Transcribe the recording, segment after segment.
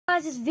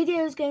guys, this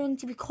video is going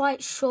to be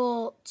quite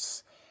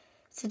short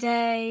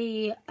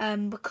today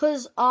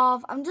because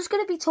I'm just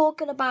going to be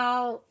talking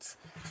about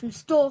some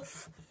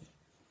stuff.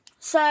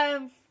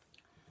 So,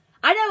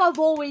 I know I've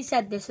always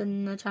said this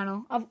in the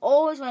channel. I've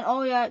always went,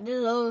 oh yeah,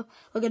 we're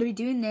going to be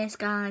doing this,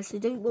 guys, so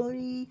don't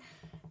worry.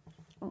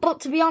 But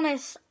to be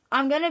honest,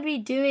 I'm going to be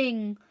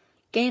doing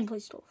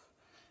gameplay stuff.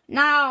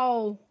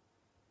 Now,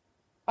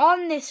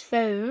 on this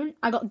phone,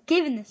 I got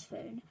given this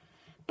phone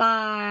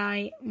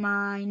by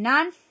my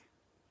nan.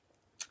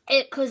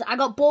 Because I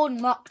got bored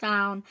in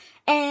lockdown,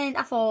 and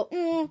I thought,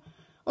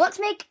 let's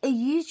make a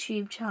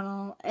YouTube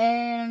channel.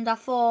 And I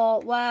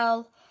thought,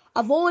 well,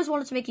 I've always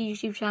wanted to make a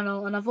YouTube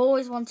channel, and I've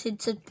always wanted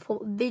to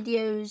put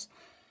videos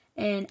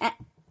and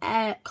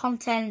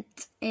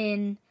content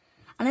in.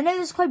 And I know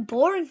this is quite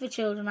boring for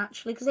children,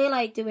 actually, because they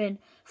like doing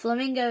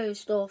flamingo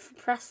stuff,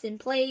 Preston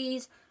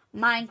Plays,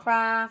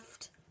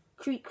 Minecraft,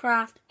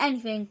 Creekcraft,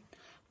 anything.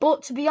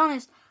 But to be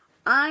honest,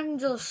 I'm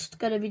just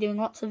going to be doing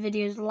lots of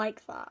videos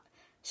like that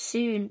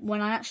soon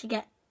when I actually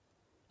get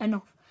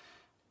enough.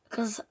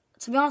 Because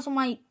to be honest, on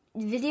my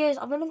videos,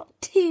 I've only got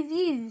 2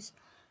 views.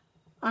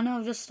 I know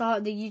I've just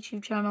started the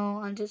YouTube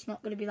channel and it's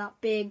not going to be that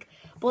big.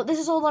 But this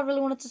is all I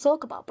really wanted to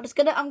talk about. But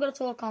I'm going to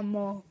talk on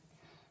more.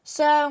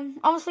 So,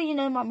 obviously, you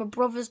know, my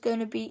brother's going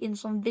to be in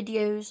some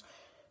videos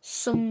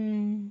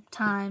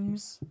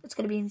sometimes. He's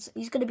going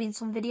to be in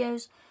some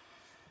videos.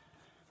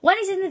 When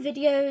he's in the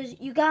videos,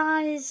 you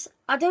guys,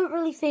 I don't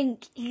really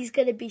think he's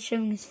going to be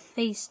showing his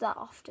face that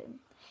often.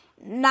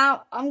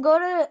 Now, I'm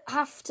going to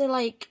have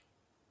to,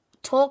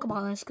 talk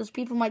about this because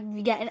people might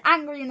be getting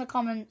angry in the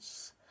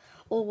comments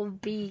or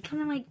be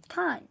kind of,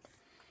 kind.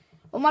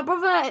 Well, my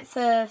brother, at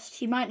first,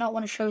 he might not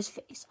want to show his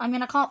face. I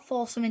mean, I can't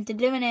force him into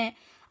doing it.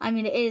 I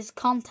mean, it is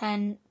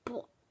content,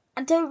 but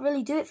I don't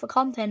really do it for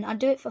content. I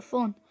do it for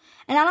fun.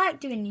 And I like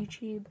doing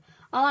YouTube.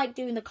 I like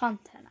doing the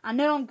content. I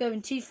know I'm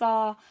going too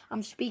far.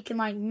 I'm speaking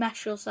like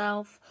Mesh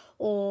Yourself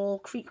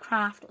or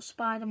Creekcraft or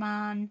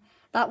Spider-Man.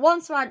 That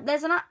one slide,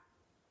 there's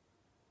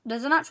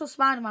an actual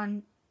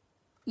Spider-Man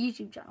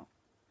YouTube channel.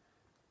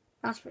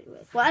 That's pretty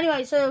weird. Well,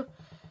 anyway, so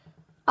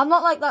I'm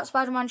not like that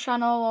Spider-Man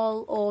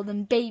channel or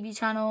them baby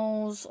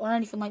channels or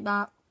anything like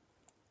that.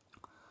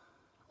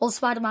 Or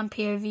Spider-Man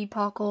POV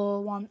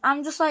parkour one.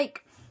 I'm just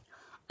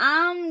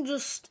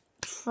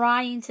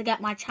trying to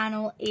get my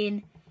channel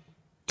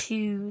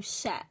into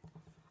set.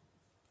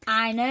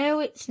 I know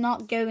it's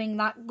not going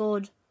that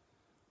good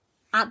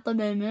at the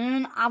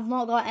moment. I've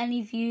not got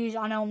any views.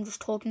 I know I'm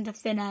just talking to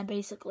thin air,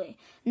 basically.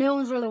 No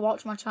one's really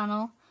watched my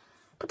channel.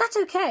 But that's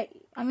okay.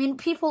 I mean,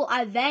 people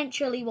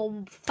eventually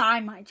will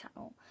find my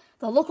channel.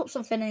 They'll look up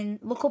something and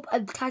look up a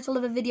title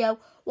of a video,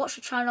 watch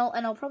the channel,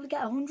 and I'll probably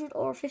get 100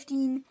 or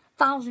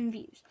 15,000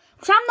 views.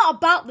 Which I'm not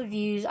about the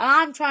views, and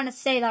I'm trying to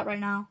say that right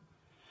now.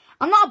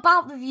 I'm not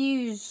about the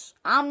views.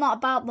 I'm not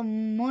about the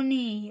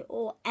money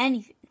or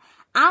anything.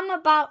 I'm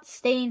about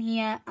staying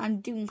here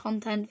and doing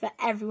content for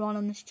everyone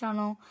on this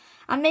channel.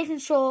 I'm making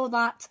sure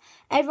that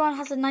everyone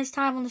has a nice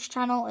time on this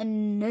channel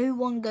and no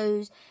one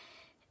goes...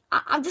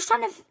 I'm just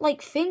trying to,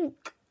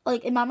 think,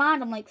 in my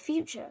mind, I'm like,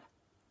 future.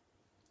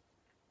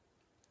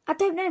 I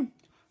don't know.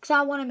 Because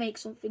I want to make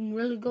something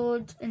really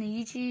good in a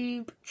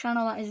YouTube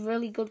channel that is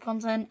really good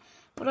content.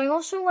 But I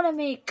also want to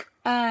make,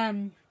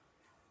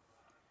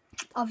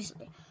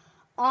 obviously,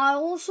 I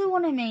also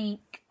want to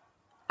make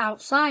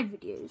outside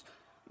videos.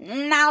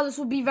 Now, this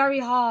will be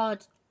very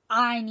hard.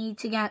 I need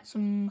to get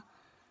some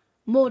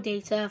more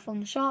data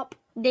from the shop.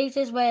 Data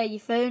is where your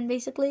phone,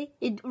 basically,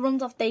 it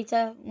runs off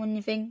data when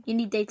you think you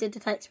need data to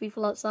text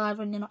people outside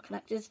when you're not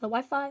connected to the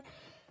Wi-Fi.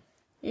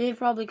 You're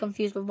probably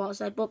confused with what I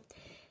said, but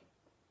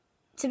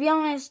to be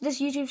honest, this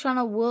YouTube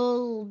channel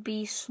will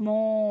be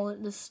small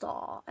at the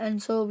start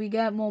until we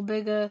get more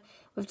bigger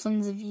with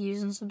tons of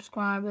views and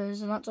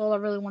subscribers, and that's all I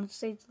really wanted to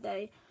say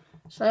today.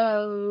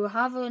 So,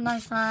 have a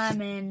nice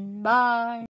time and bye.